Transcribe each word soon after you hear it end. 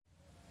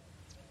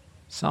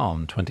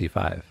Psalm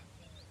 25.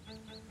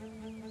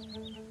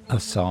 A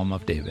Psalm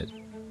of David.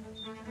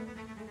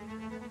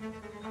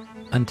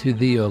 Unto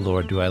thee, O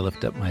Lord, do I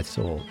lift up my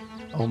soul.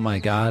 O my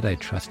God, I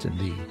trust in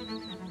thee.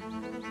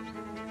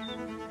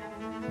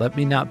 Let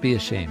me not be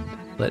ashamed.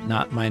 Let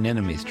not mine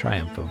enemies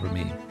triumph over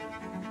me.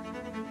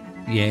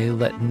 Yea,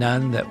 let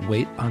none that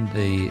wait on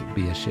thee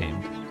be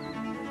ashamed.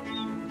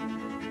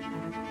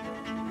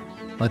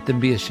 Let them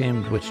be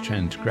ashamed which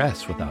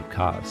transgress without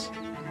cause.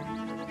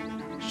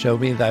 Show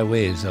me thy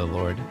ways, O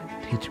Lord.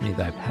 Teach me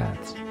thy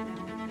paths.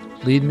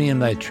 Lead me in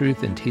thy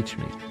truth and teach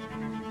me.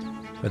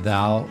 For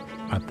thou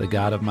art the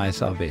God of my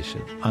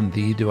salvation. On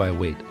thee do I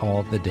wait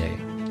all the day.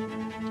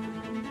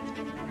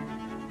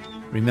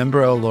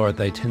 Remember, O Lord,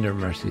 thy tender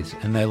mercies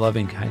and thy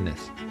loving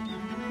kindness,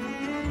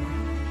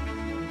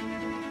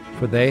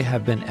 for they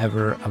have been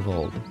ever of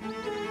old.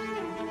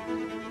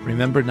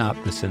 Remember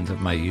not the sins of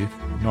my youth,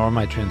 nor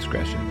my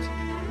transgressions.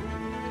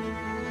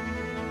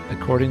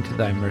 According to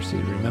thy mercy,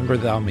 remember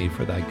thou me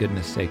for thy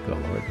goodness' sake, O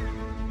Lord.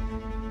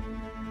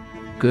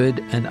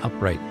 Good and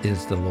upright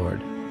is the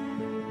Lord.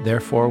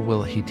 Therefore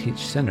will he teach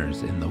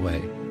sinners in the way.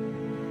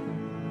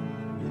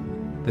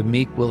 The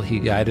meek will he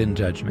guide in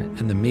judgment,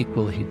 and the meek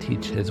will he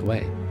teach his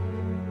way.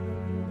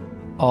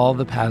 All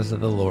the paths of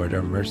the Lord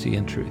are mercy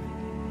and truth,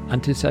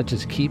 unto such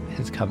as keep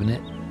his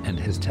covenant and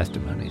his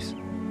testimonies.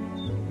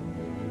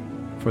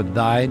 For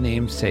thy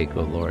name's sake,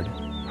 O Lord,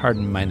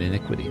 pardon mine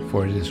iniquity,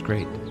 for it is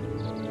great.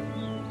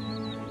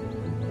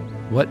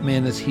 What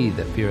man is he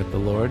that feareth the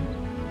Lord?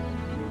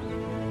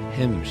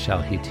 Him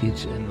shall he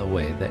teach in the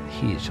way that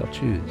he shall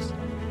choose.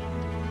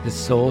 His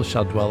soul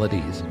shall dwell at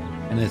ease,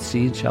 and his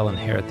seed shall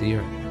inherit the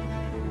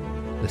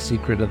earth. The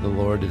secret of the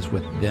Lord is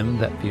with them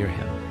that fear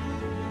him,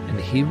 and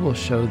he will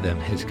show them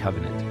his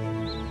covenant.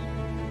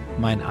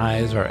 Mine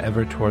eyes are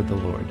ever toward the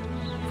Lord,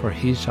 for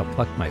he shall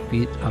pluck my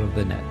feet out of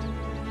the net.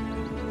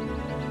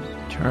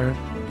 Turn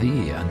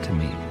thee unto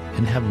me,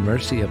 and have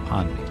mercy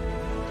upon me.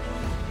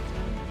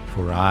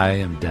 For I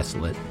am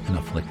desolate and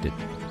afflicted.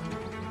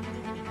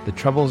 The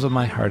troubles of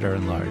my heart are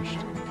enlarged.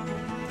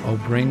 O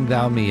bring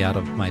thou me out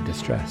of my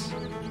distress.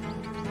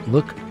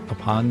 Look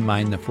upon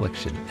mine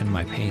affliction and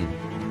my pain,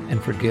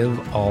 and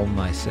forgive all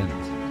my sins.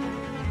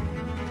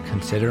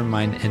 Consider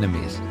mine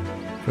enemies,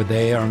 for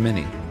they are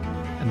many,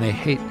 and they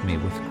hate me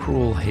with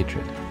cruel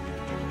hatred.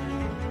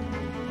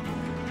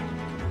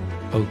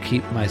 O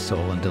keep my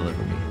soul and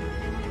deliver me.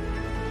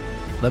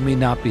 Let me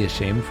not be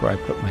ashamed, for I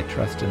put my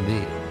trust in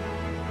thee.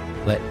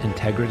 Let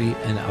integrity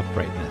and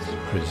uprightness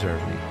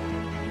preserve me,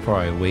 for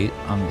I wait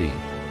on thee.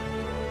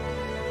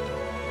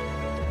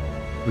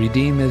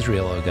 Redeem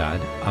Israel, O God,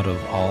 out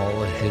of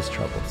all his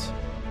troubles.